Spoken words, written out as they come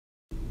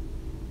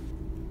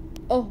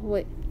Oh,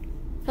 wait.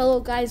 Hello,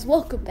 guys.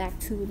 Welcome back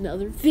to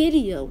another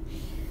video.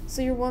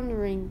 So you're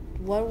wondering,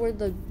 what were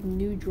the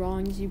new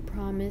drawings you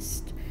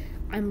promised?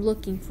 I'm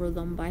looking for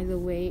them, by the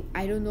way.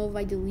 I don't know if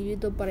I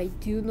deleted them, but I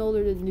do know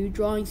they're the new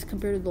drawings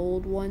compared to the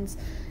old ones.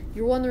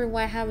 You're wondering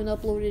why I haven't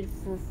uploaded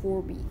for 4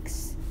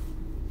 weeks.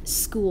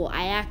 School.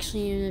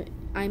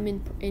 I'm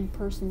in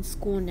person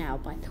school now,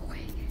 by the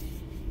way.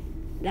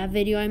 That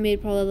video I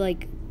made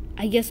probably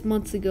I guess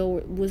months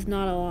ago was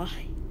not a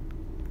lie.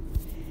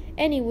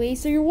 Anyway,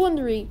 so you're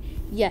wondering,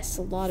 yes,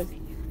 a lot of you.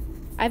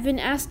 I've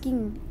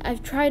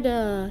tried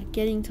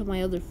getting to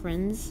my other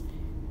friends,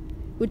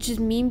 which is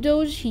Meme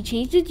Doge. He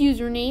changed his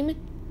username,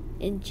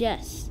 and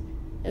Jess.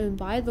 And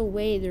by the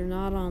way, they're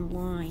not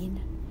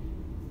online,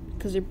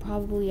 because they're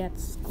probably at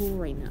school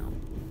right now.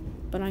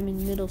 But I'm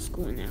in middle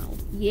school now.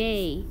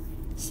 Yay,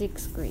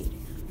 6th grade.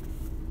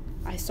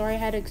 Sorry I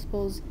had to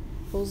expose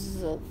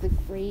the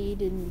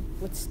grade and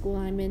what school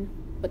I'm in,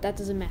 but that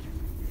doesn't matter.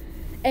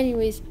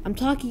 Anyways, I'm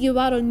talking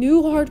about a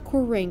new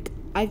hardcore rank.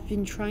 I've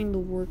been trying to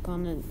work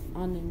on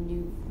a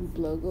new group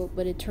logo,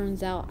 but it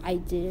turns out I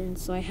didn't.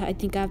 So I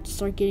think I have to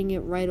start getting it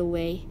right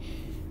away,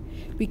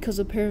 because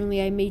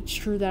apparently I made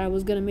sure that I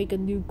was gonna make a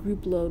new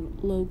group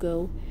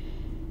logo.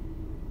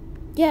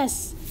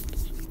 Yes,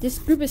 this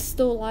group is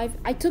still alive.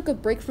 I took a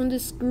break from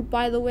this group,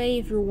 by the way,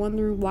 if you're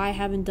wondering why I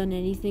haven't done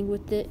anything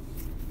with it.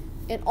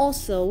 And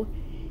also,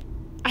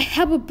 I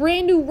have a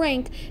brand new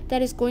rank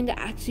that is going to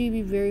actually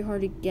be very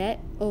hard to get.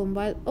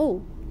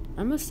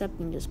 I'm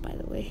accepting this, by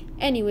the way.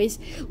 Anyways,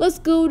 let's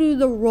go to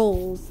the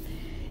roles.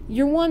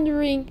 You're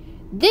wondering,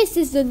 this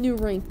is the new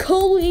rank,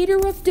 co-leader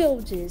of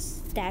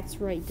Doges.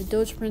 That's right, the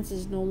Doge Prince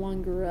is no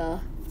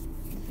longer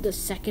the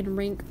second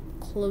rank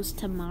close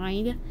to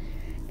mine.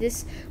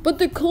 But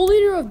the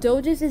co-leader of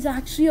Doges is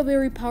actually a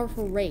very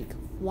powerful rank.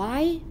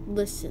 Why?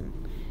 Listen.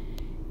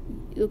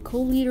 The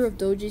co-leader of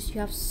Doges, you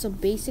have some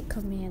basic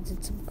commands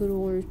and some good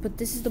orders, but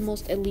this is the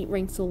most elite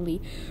ranks only.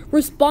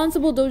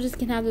 Responsible Doges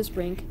can have this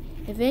rank.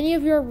 If any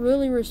of you are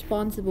really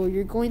responsible,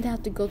 you're going to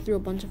have to go through a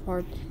bunch of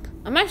hard things.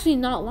 I'm actually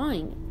not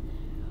lying.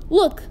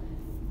 Look,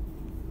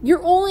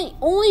 you're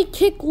only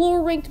kick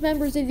lower ranked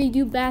members if they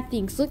do bad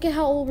things. Look at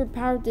how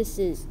overpowered this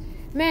is.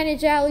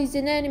 Manage allies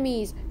and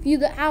enemies. View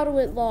the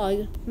outlet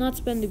log. Not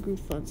spend the group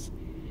funds.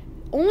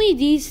 Only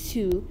these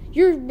two.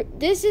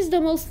 This is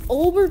the most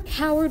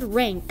overpowered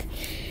rank.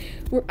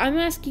 I'm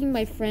asking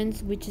my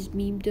friends, which is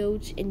Meme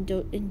Doge and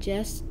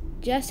Jess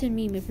and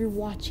Meme, if you're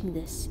watching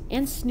this,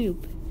 and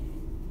Snoop,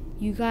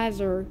 you guys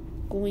are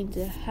going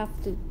to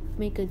have to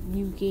make a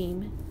new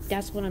game.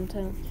 That's what I'm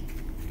telling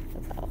you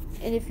about.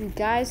 And if you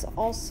guys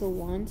also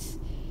want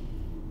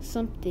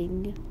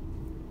something,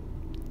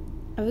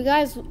 if you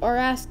guys are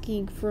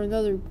asking for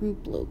another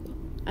group logo,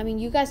 I mean,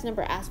 you guys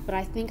never asked, but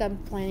I think I'm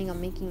planning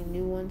on making a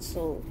new one.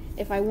 So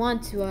if I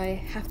want to, I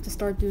have to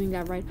start doing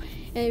that right.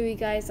 Anyway,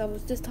 guys, I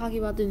was just talking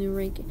about the new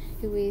rank.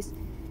 Anyways,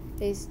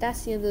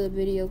 that's the end of the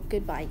video.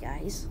 Goodbye,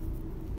 guys.